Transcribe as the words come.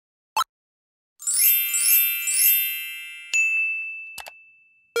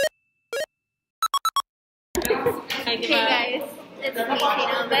Hey guys, it's me,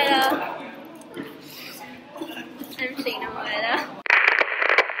 𝘋𝘪𝘴𝘤𝘭𝘢𝘪𝘮. I'm 𝘋𝘪𝘴𝘤𝘭𝘢𝘪𝘮.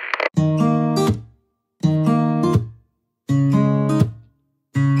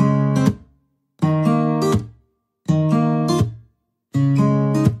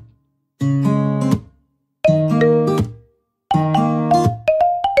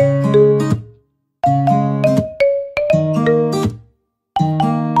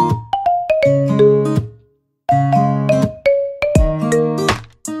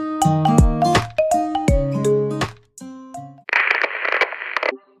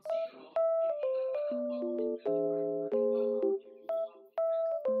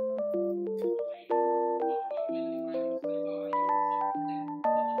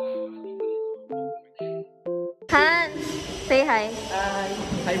 Hans, say hi. Hi.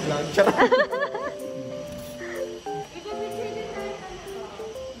 Hi vlog.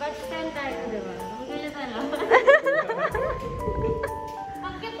 Batch 10 tayo, diba? Magalit na lang.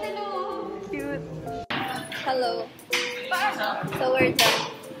 Ang cute nila. Cute. Hello. So we're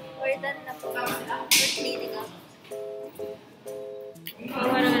done. We're done na po. We're cleaning up.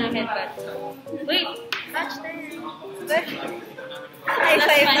 Kuha naman ang headband. Wait! Batch 10. Batch 10. High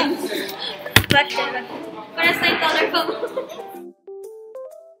five. Batch 10. Para sa colorful.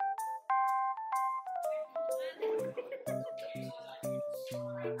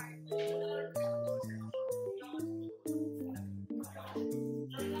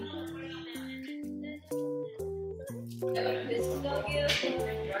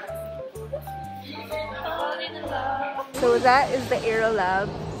 So that is the aero lab.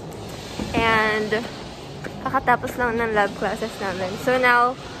 And kakatapos lang ng lab classes namin. So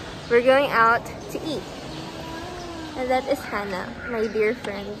now, we're going out to eat. And that is Hannah, my dear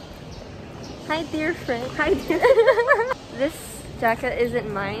friend. Hi, dear friend. Hi, dear. This jacket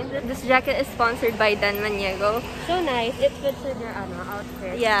isn't mine. This jacket is sponsored by 𝘷𝘪𝘥𝘆. So nice. It fits with your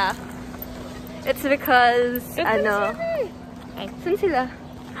outfit. Yeah. It's because, Saan sila?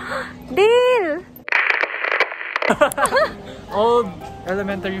 Dale! Old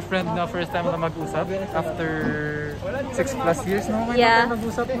elementary friend na first time na mag-usap after 6+ years na Yeah.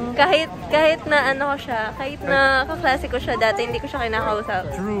 mag-usap no? Kahit na ko siya, kahit na kaklase ko siya dati, hindi ko siya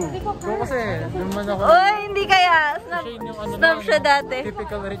kinakausap. True. Ko kasi, naman ako. Oy, hindi kaya. Snap siya dati.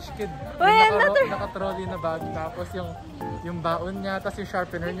 Typical rich kid. Uy, Naka-trolley na bag, tapos yung baon niya, tapos yung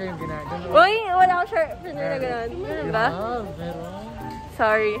sharpener niya yung ginagano. Uy, wala akong sharpener na gano'n. Meron ba? Meron.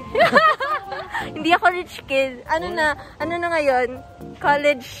 Sorry. Hindi ako rich kid. Ano na ngayon?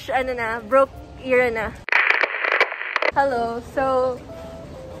 College, broke era na. Hello, so,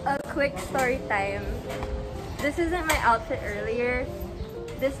 a quick story time. This isn't my outfit earlier.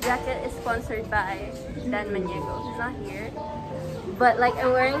 This jacket is sponsored by 𝘷𝘪𝘥𝘆. He's not here. But like,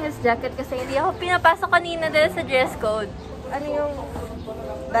 I'm wearing his jacket kasi hindi ako pinapasok kanina dahil sa dress code. Ano yung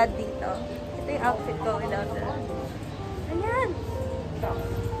bad dito? Ito yung outfit ko without the... Ayan!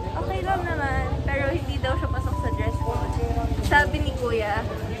 Okay lang naman, pero hindi daw siya pasok sa dress code. Sabi ni Kuya,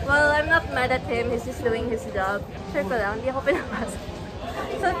 well, I'm not mad at him, he's just doing his job. Sure ko lang, hindi ako pinapasok.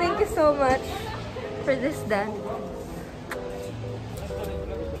 So, thank you so much for this, Dan.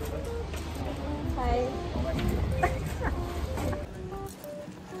 Hi.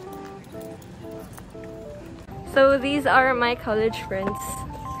 So, these are my college friends.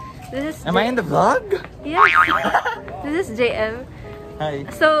 Am I in the vlog? Yes. This is JM. Hi.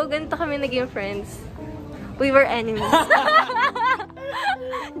 So, ganito kami naging friends. We were enemies.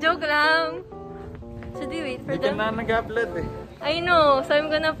 Joke lang. Should we wait for them? Hindi ka na nag-upload eh. I know. So,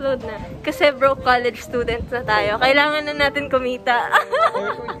 I'm gonna upload na. Kasi broke college student na tayo. Kailangan na natin kumita.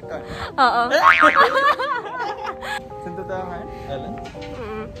 Oo. Saan tayo nga? Alan?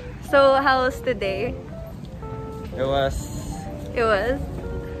 So, how was today? It was...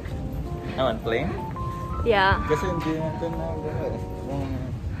 Playing? Yeah. Kasi hindi natin na gawin kung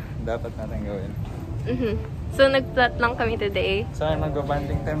dapat natin gawin. So, nag-plot lang kami today. So,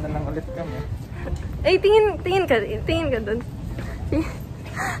 mag-banding time na lang ulit kami. Ay, tingin ka dun.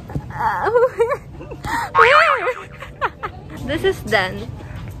 Where? This is Dan.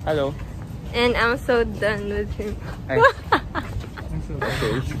 Hello. And I'm so done with him. Hi.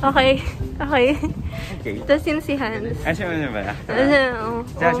 Okay. Okay. Tapos yun si Hans.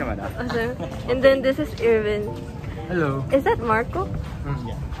 And then this is Irvin. Hello. Is that Marco?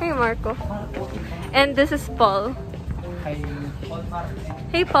 Yeah. Hey, Marco. And this is Paul. Hi.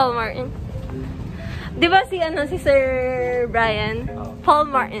 Hey, Paul Martin. Di ba si Sir Brian? Paul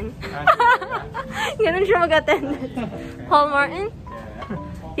Martin. Ganun siya mag-attend. Paul Martin?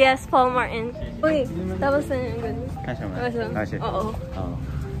 Yes, Paul Martin. Uy, tapos na yung ganun. Oo.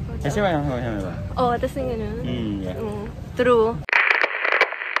 Kasi wala ba? Oh, tapos yung ano. Yeah. True.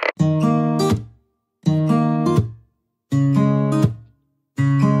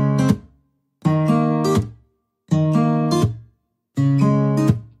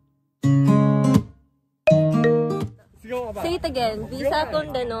 Say it again. Visa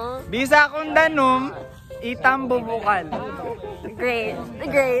Condano. Bisa Kundanum, Itang Bubukal. Great.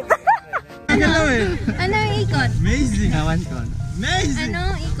 Great. Galaw eh. Ano yung ikot? Amazing. Awan ko. Amazing.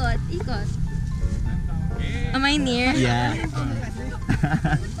 Ano ikot? Ikot. Am I near? Yeah.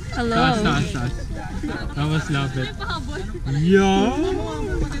 Hello. I was love it. Yo.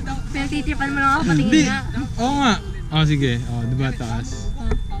 Pinagtitripan mo lang ako patingin nga. Oo nga. Oh, sige. Oh, diba taas?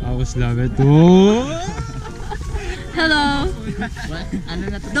 I was love it. Oh! Hello. What? Ano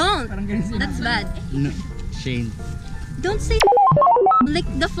na to? Don't. That's bad. No. Shane. Don't say lick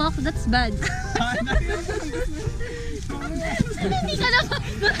the fuck. That's bad. Hindi ka na.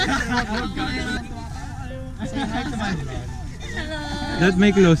 Hello. Let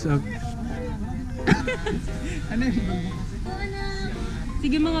me close up.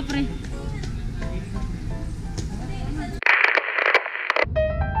 Sige mga pre.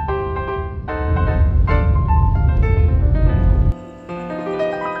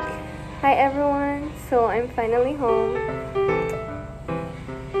 Hi everyone. So I'm finally home.